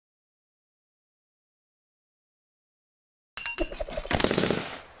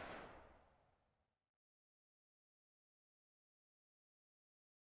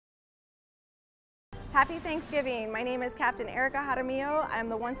Happy Thanksgiving. My name is Captain Erica Jaramillo. I'm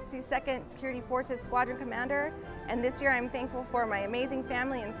the 162nd Security Forces Squadron Commander, and this year I'm thankful for my amazing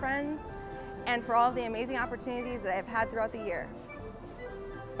family and friends and for all of the amazing opportunities that I've had throughout the year.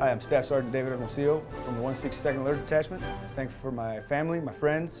 Hi, I'm Staff Sergeant David Hermosillo from the 162nd Alert Detachment. Thankful for my family, my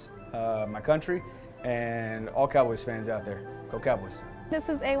friends, my country, and all Cowboys fans out there. Go Cowboys. This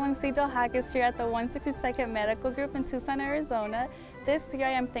is A1 Sejal Haggis here at the 162nd Medical Group in Tucson, Arizona. This year I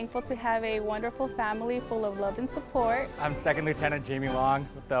am thankful to have a wonderful family full of love and support. I'm Second Lieutenant Jamie Long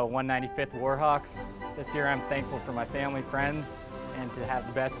with the 195th Warhawks. This year I'm thankful for my family, friends, and to have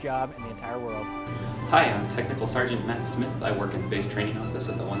the best job in the entire world. Hi, I'm Technical Sergeant Matt Smith. I work in the Base Training Office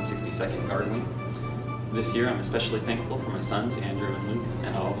at the 162nd Guard Wing. This year I'm especially thankful for my sons, Andrew and Luke,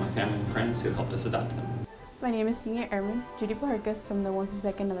 and all of my family and friends who helped us adopt them. My name is Senior Airman Judy Bohorquez from the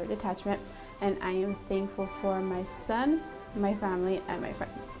 162nd Alert Detachment, and I am thankful for my son, my family, and my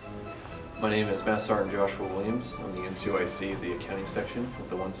friends. My name is Master Sergeant Joshua Williams. I'm the NCOIC, the accounting section of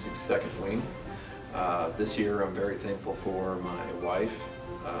the 162nd Wing. This year I'm very thankful for my wife,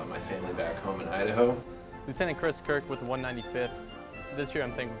 my family back home in Idaho. Lieutenant Chris Kirk with the 195th. This year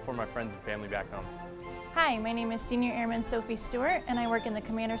I'm thankful for my friends and family back home. Hi, my name is Senior Airman Sophie Stewart, and I work in the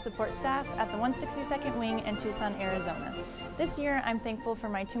Commander Support Staff at the 162nd Wing in Tucson, Arizona. This year, I'm thankful for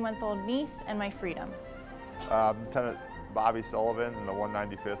my 2-month-old niece and my freedom. Lieutenant Bobby Sullivan in the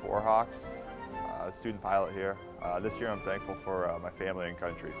 195th Warhawks, student pilot here. This year, I'm thankful for my family and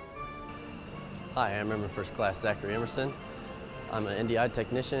country. Hi, I'm Airman First Class Zachary Emerson. I'm an NDI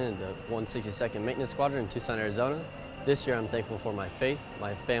technician in the 162nd Maintenance Squadron in Tucson, Arizona. This year, I'm thankful for my faith,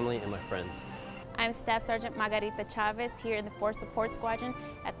 my family, and my friends. I'm Staff Sergeant Margarita Chavez here in the Force Support Squadron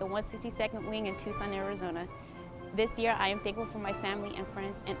at the 162nd Wing in Tucson, Arizona. This year I am thankful for my family and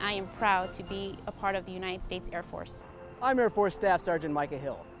friends, and I am proud to be a part of the United States Air Force. I'm Air Force Staff Sergeant Micah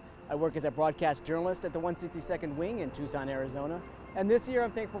Hill. I work as a broadcast journalist at the 162nd Wing in Tucson, Arizona, and this year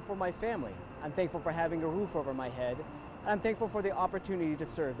I'm thankful for my family. I'm thankful for having a roof over my head, and I'm thankful for the opportunity to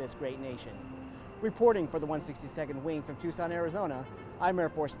serve this great nation. Reporting for the 162nd Wing from Tucson, Arizona, I'm Air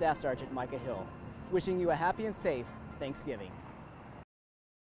Force Staff Sergeant Micah Hill. Wishing you a happy and safe Thanksgiving.